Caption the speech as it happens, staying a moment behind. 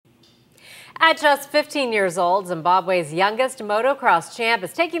At just 15 years old, Zimbabwe's youngest motocross champ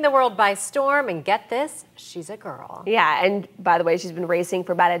is taking the world by storm. And get this, she's a girl. Yeah, and by the way, she's been racing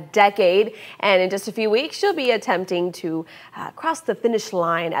for about a decade. And in just a few weeks, she'll be attempting to cross the finish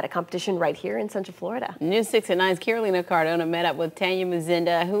line at a competition right here in Central Florida. News 6 at 9's Carolina Cardona met up with Tanya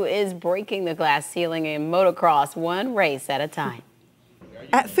Muzinda, who is breaking the glass ceiling in motocross, one race at a time.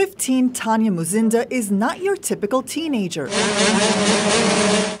 At 15, Tanya Muzinda is not your typical teenager.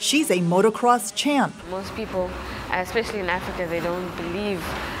 She's a motocross champ. Most people, especially in Africa, they don't believe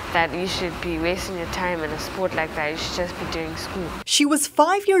that you should be wasting your time in a sport like that. You should just be doing school. She was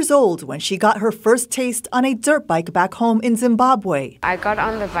 5 years old when she got her first taste on a dirt bike back home in Zimbabwe. I got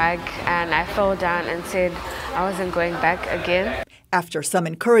on the bike and I fell down and said I wasn't going back again. After some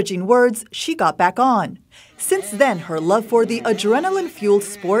encouraging words, she got back on. Since then, her love for the adrenaline-fueled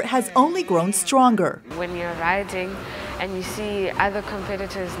sport has only grown stronger. When you're riding and you see other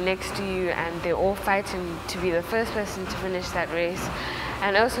competitors next to you and they're all fighting to be the first person to finish that race,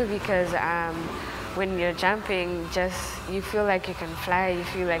 and also because when you're jumping, you feel like you can fly, you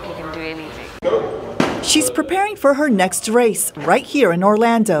feel like you can do anything. She's preparing for her next race right here in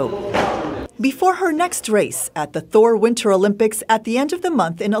Orlando. Before her next race at the Thor Winter Olympics at the end of the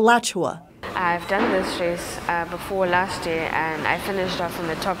month in Alachua. I've done this race before last year and I finished off in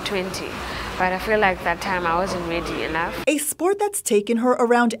the top 20, but I feel like that time I wasn't ready enough. A sport that's taken her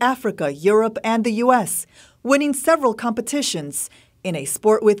around Africa, Europe, and the U.S., winning several competitions in a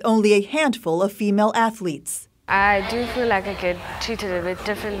sport with only a handful of female athletes. I do feel like I get treated a bit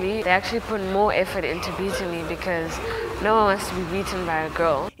differently. They actually put more effort into beating me because no one wants to be beaten by a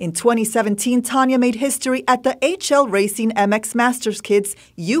girl. In 2017, Tanya made history at the HL Racing MX Masters Kids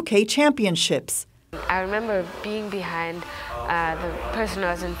UK Championships. I remember being behind the person who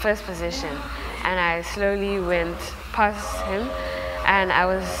was in first position, and I slowly went past him. And I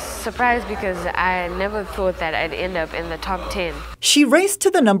was surprised because I never thought that I'd end up in the top 10. She raced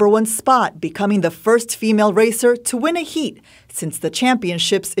to the #1 spot, becoming the first female racer to win a heat since the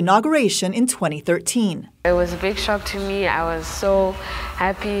championship's inauguration in 2013. It was a big shock to me. I was so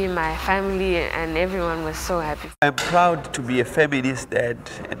happy, my family and everyone was so happy. I'm proud to be a feminist dad,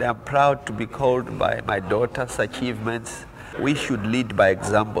 and I'm proud to be called by my daughter's achievements. We should lead by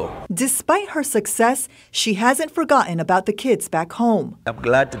example. Despite her success, she hasn't forgotten about the kids back home. I'm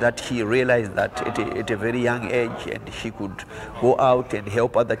glad that she realized that at a very young age and she could go out and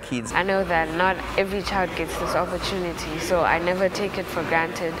help other kids. I know that not every child gets this opportunity, so I never take it for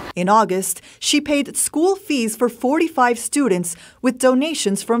granted. In August, she paid school fees for 45 students with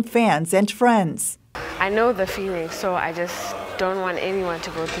donations from fans and friends. I know the feeling, so I just don't want anyone to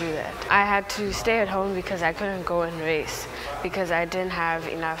go through that. I had to stay at home because I couldn't go and race because I didn't have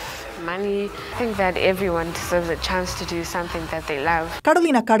enough money. I think that everyone deserves a chance to do something that they love.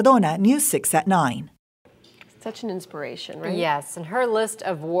 Carolina Cardona, News 6 at 9. Such an inspiration, right? Yes, and her list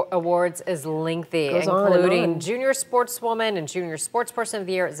of awards is lengthy, Goes on including and Junior Sportswoman and Junior Sportsperson of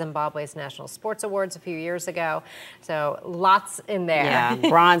the Year at Zimbabwe's National Sports Awards a few years ago. So lots in there. Yeah,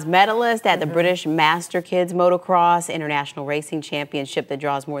 bronze medalist at the British Master Kids Motocross International Racing Championship that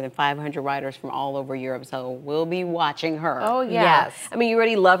draws more than 500 riders from all over Europe. So we'll be watching her. Oh, yeah. Yes. I mean, you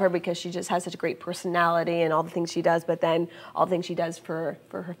already love her because she just has such a great personality and all the things she does, but then all the things she does for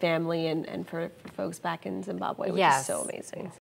her family and for folks back in Zimbabwe, which is so amazing.